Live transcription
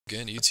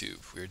Again,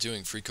 YouTube. We are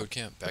doing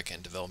FreeCodeCamp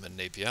Backend Development and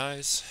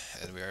APIs,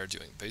 and we are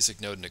doing Basic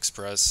Node and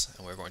Express,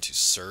 and we're going to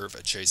serve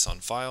a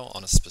JSON file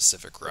on a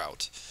specific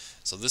route.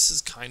 So this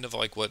is kind of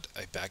like what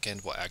a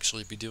backend will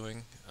actually be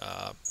doing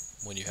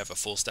when you have a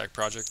full stack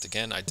project.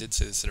 Again, I did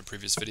say this in a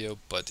previous video,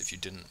 but if you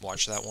didn't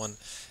watch that one,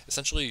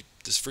 essentially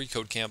this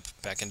FreeCodeCamp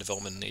Backend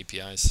Development and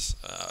APIs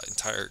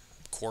entire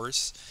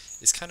course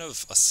is kind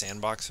of a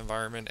sandbox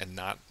environment and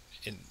not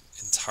an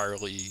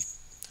entirely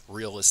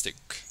realistic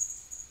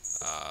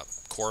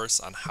course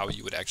on how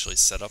you would actually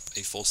set up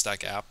a full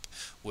stack app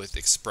with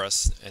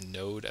Express and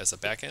Node as a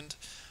backend.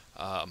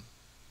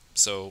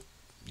 So,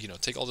 you know,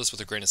 take all this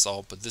with a grain of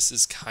salt, but this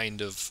is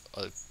kind of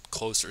a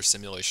closer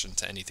simulation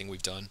to anything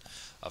we've done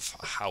of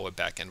how a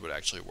backend would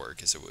actually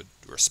work. Is it would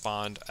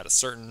respond at a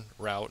certain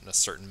route and a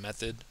certain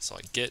method, so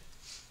like get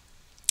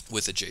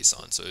with a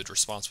JSON. So it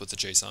responds with a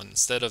JSON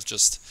instead of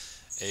just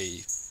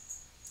a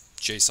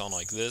JSON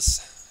like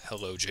this,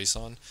 hello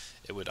JSON.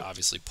 It would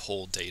obviously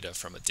pull data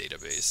from a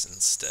database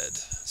instead.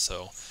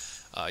 So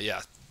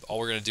yeah, all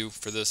we're going to do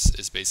for this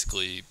is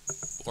basically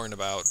learn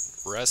about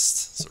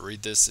REST. So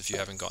read this if you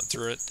haven't gone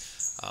through it,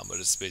 but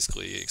it's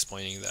basically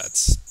explaining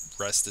that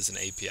REST is an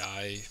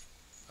API.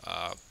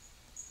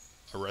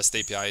 A REST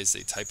API is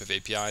a type of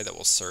API that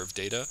will serve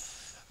data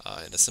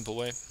in a simple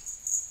way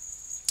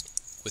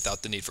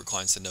without the need for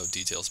clients to know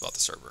details about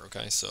the server.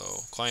 Okay, so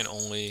the client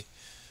only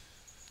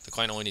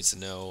needs to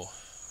know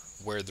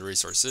where the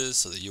resource is,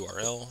 so the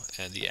URL,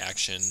 and the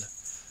action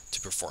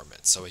to perform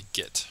it, so a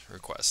GET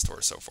request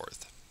or so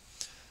forth.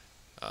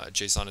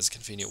 JSON is a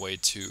convenient way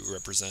to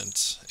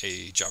represent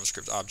a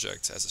JavaScript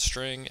object as a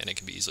string, and it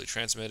can be easily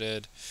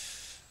transmitted,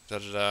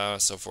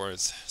 so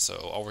forth. So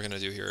all we're going to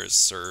do here is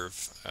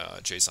serve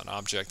a JSON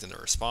object in the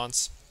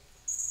response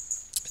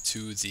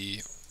to the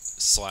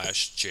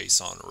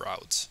 /JSON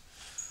route.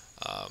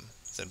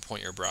 Then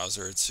point your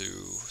browser to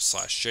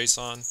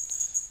 /JSON,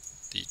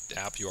 the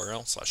app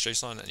URL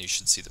 /JSON, and you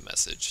should see the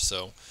message.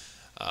 So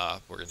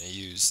we're going to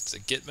use the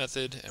get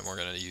method, and we're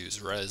going to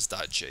use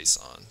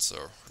res.json,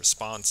 so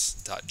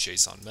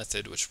response.json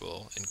method, which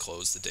will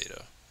enclose the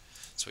data.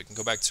 So we can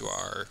go back to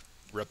our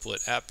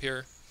Replit app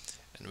here,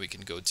 and we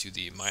can go to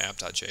the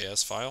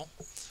myapp.js file,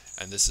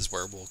 and this is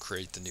where we'll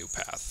create the new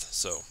path.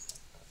 So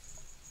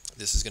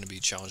this is going to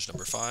be challenge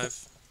number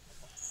 5.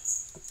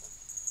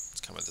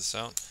 Let's comment this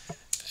out.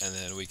 And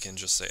then we can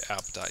just say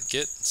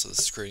app.get, so this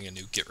is creating a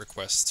new GET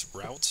request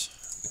route.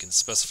 We can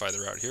specify the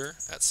route here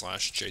at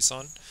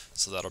 /JSON,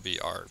 so that'll be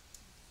our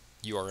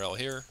URL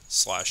here,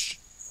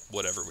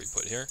 /whatever we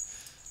put here.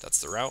 That's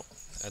the route,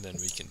 and then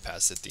we can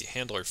pass it the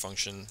handler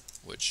function,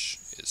 which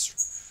is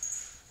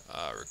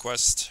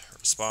request,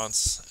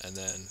 response, and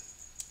then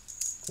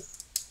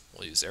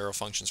we'll use arrow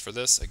functions for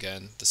this.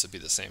 Again, this would be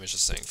the same as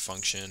just saying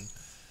function,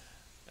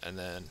 and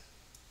then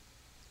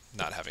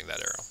not having that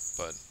arrow,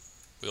 but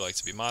we like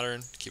to be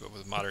modern, keep up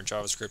with modern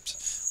JavaScript.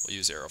 We'll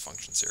use arrow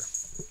functions here.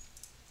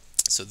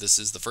 So this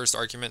is the first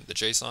argument, the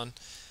JSON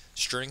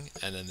string,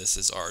 and then this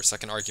is our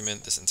second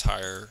argument, this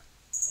entire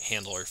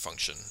handler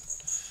function.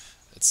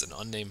 It's an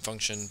unnamed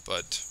function,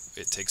 but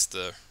it takes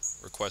the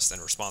request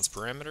and response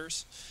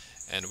parameters,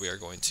 and we are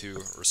going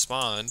to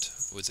respond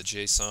with a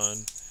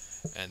JSON,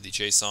 and the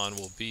JSON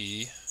will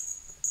be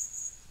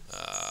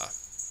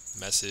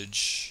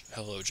message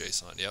hello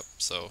JSON. Yep,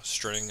 so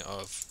string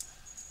of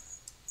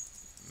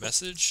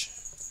message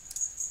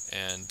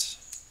and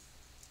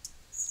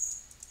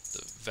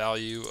the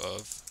value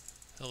of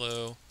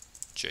hello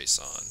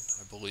JSON.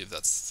 I believe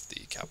that's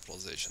the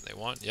capitalization they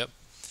want. Yep.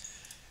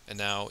 And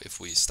now if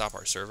we stop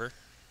our server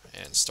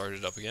and start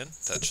it up again,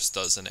 that just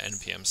does an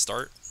npm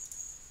start.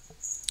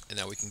 And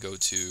now we can go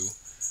to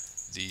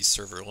the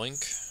server link.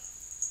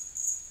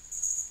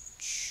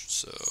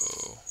 So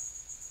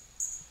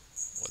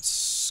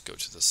let's go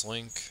to this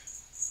link.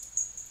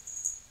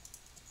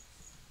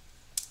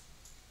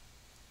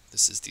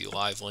 This is the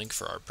live link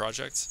for our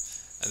project,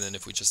 and then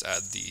if we just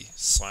add the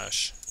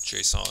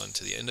 /JSON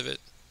to the end of it,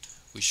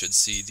 we should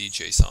see the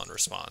JSON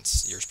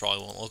response. Yours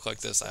probably won't look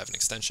like this. I have an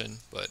extension,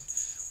 but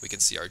we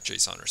can see our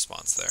JSON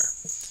response there.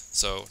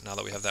 So now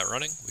that we have that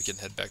running, we can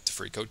head back to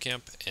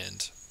FreeCodeCamp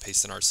and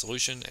paste in our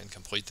solution and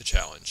complete the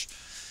challenge.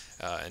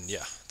 And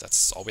yeah,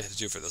 that's all we had to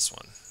do for this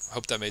one. I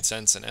hope that made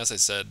sense, and as I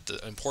said,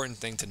 the important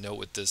thing to note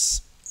with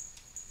this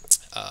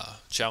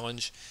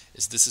challenge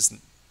is this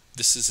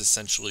is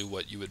essentially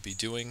what you would be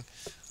doing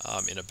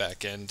in a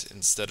backend.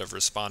 Instead of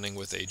responding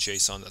with a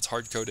JSON that's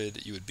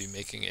hard-coded, you would be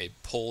making a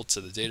pull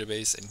to the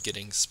database and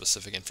getting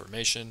specific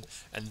information,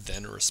 and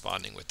then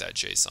responding with that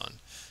JSON.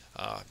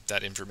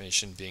 That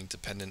information being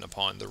dependent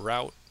upon the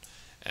route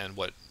and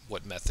what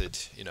method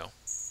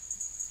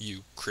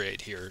you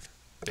create here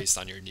based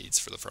on your needs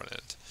for the front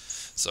end.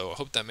 So I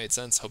hope that made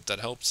sense. Hope that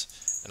helped,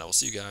 and I will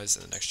see you guys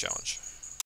in the next challenge.